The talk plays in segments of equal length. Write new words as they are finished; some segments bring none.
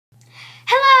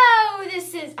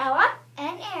is Ella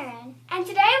and Erin. and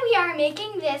today we are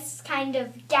making this kind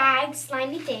of gag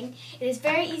slimy thing. It is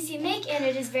very easy to make and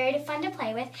it is very fun to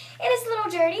play with. It is a little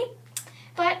dirty,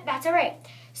 but that's alright.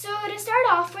 So to start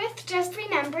off with, just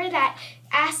remember that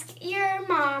ask your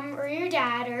mom or your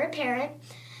dad or a parent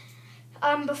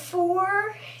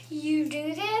before you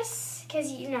do this,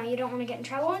 because you don't want to get in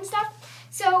trouble and stuff.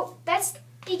 So let's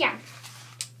begin.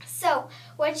 So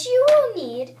what you will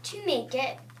need to make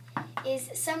it is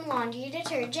some laundry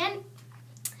detergent,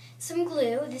 some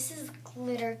glue. This is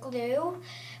glitter glue,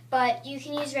 but you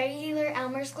can use regular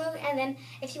Elmer's glue. And then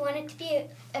if you want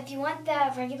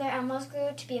the regular Elmer's glue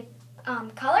to be a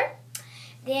color,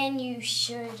 then you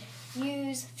should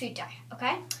use food dye.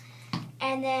 Okay.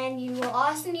 And then you will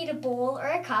also need a bowl or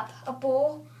a cup. A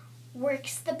bowl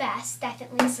works the best,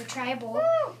 definitely. So try a bowl.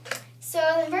 Woo! So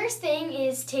the first thing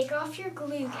is take off your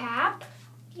glue cap.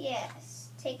 Yes,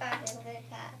 take off your glue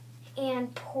cap.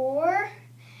 And pour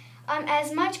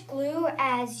as much glue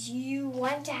as you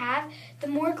want to have. The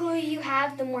more glue you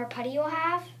have, the more putty you'll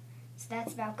have. So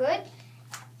that's about good.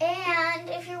 And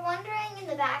if you're wondering in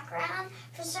the background,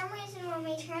 for some reason when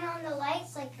we turn on the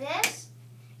lights like this,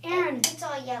 And it's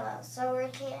all yellow, so we're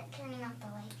turning off the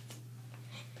lights.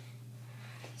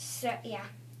 so yeah.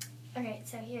 Okay,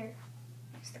 so here's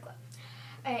the glue.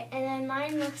 Alright, and then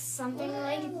mine looks something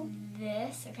like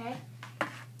this, okay?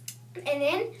 And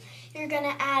then you're going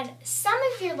to add some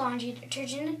of your laundry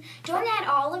detergent. Don't add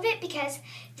all of it because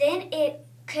then it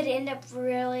could end up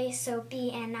really soapy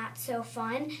and not so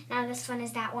fun. Not as fun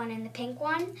as that one and the pink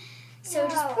one. So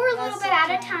just pour a little bit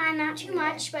at a time, not too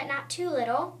much, but not too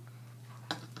little.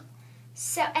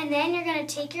 So, and then you're going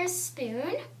to take your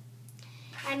spoon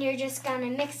and you're just going to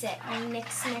mix it. And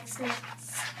mix, mix, mix.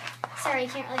 Sorry, you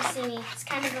can't really see me. It's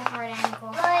kind of a hard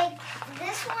angle. Like,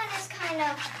 this one is kind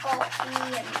of bulky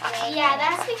and big. Yeah,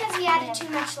 that's because we added too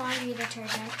much laundry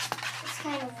detergent. It's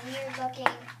kind of weird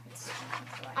looking.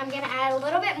 I'm going to add a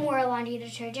little bit more laundry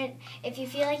detergent. If you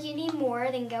feel like you need more,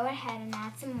 then go ahead and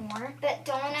add some more. But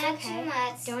don't add too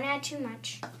much. Don't add too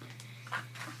much.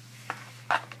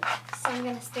 So I'm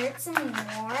going to stir it some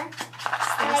more.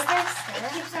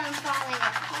 It keeps on falling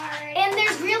apart. And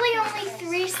there's really only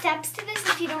 3 steps to this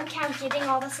if you don't count getting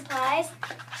all the supplies.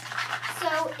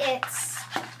 So it's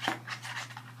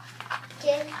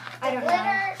get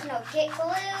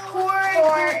glue.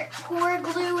 Pour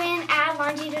glue in, add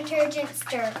laundry detergent,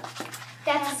 stir.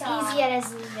 That's as easy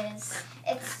as it is.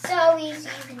 It's so easy.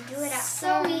 You can do it at So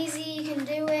home. easy, you can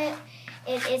do it.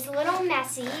 It's a little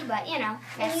messy, but messy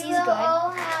is And you will good.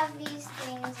 all have these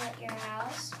things at your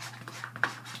house.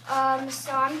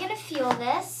 So I'm gonna feel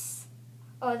this.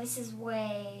 Oh, this is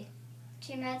way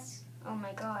too much. Oh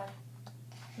my god.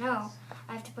 No,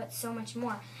 I have to put so much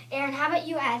more. Erin, how about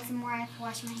you add some more? I have to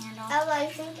wash my hand off. Oh, I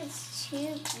think it's too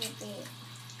goopy.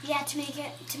 Yeah, to make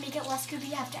it less goopy,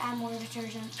 you have to add more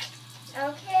detergent.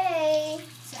 Okay.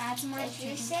 So add some more If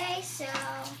detergent. you say so.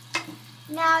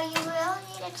 Now you will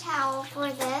need a towel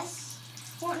for this.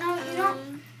 Well, no, you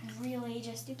don't really.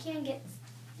 You can get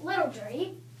a little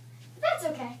dirty. But that's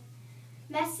okay.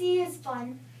 Messy is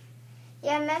fun.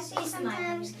 Yeah, messy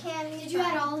sometimes can be. Did you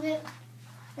add all of it?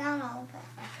 Not all of it.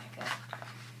 Okay,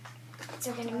 good.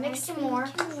 So we're gonna mix some more.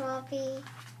 Too floppy.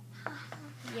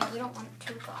 Yeah, we don't want it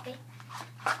too floppy.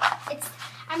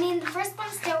 The first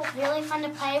one's still really fun to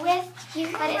play with,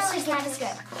 but it's just not as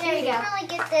good. There you go. Really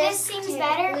get This seems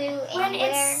better. When anywhere.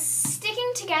 it's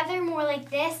sticking together more like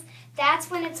this, that's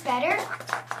when it's better.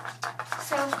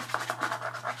 So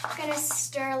I'm gonna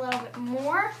stir a little bit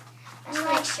more. Just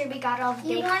make sure we got all the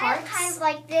big parts. You want it kind of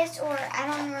like this, or I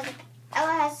don't know where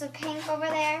Ella has the pink over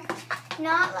there.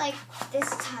 Not like this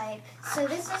type. So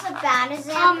this is a bad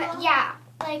example. Yeah,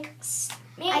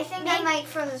 I think I might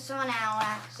throw this one out.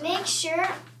 Actually.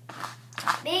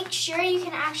 Make sure you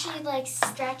can actually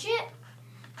stretch it.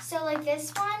 So like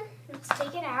this one, let's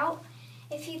take it out.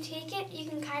 If you take it, you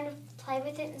can kind of play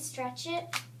with it and stretch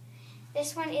it.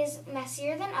 This one is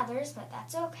messier than others, but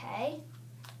that's okay.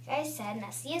 Like I said,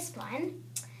 messy is fun.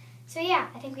 So yeah,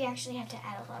 I think we actually have to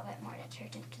add a little bit more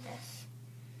detergent to this.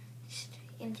 Just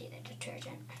empty the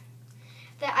detergent.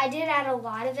 I did add a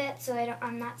lot of it, so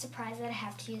I'm not surprised that I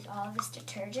have to use all of this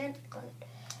detergent.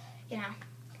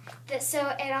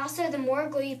 And also the more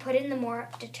glue you put in, the more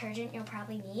detergent you'll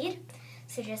probably need.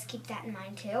 So just keep that in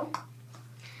mind too.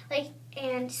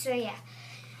 And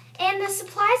the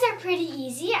supplies are pretty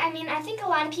easy. I think a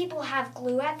lot of people have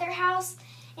glue at their house,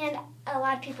 and a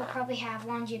lot of people probably have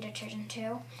laundry detergent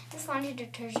too. This laundry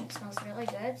detergent smells really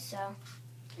good, so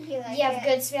if you have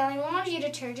good smelling laundry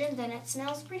detergent, then it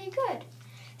smells pretty good.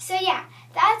 So yeah,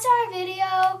 that's our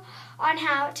video on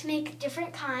how to make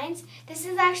different kinds. This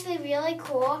is actually really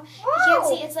cool. You can't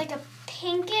see, it's like a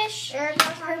pinkish,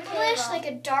 purplish, like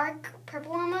a dark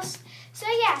purple almost. So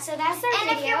yeah, so that's our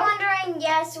video. And if you're wondering,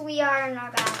 yes, we are in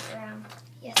our bathroom.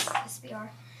 Yes, we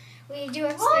are. We do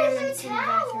experiments in the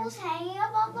bathroom. Towels hanging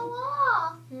up on the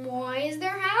wall. Why is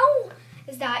there how?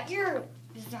 Is that your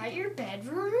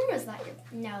bedroom?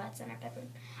 No, that's in our bedroom.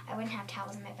 I wouldn't have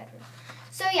towels in my bedroom.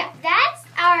 So yeah, that's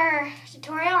our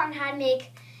tutorial on how to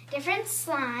make different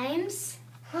slimes.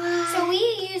 So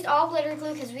we used all glitter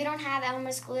glue because we don't have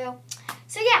Elmer's glue.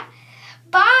 So yeah,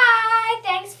 bye.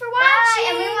 Thanks for watching. Bye,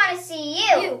 and we want to see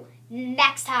you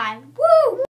next time. Woo!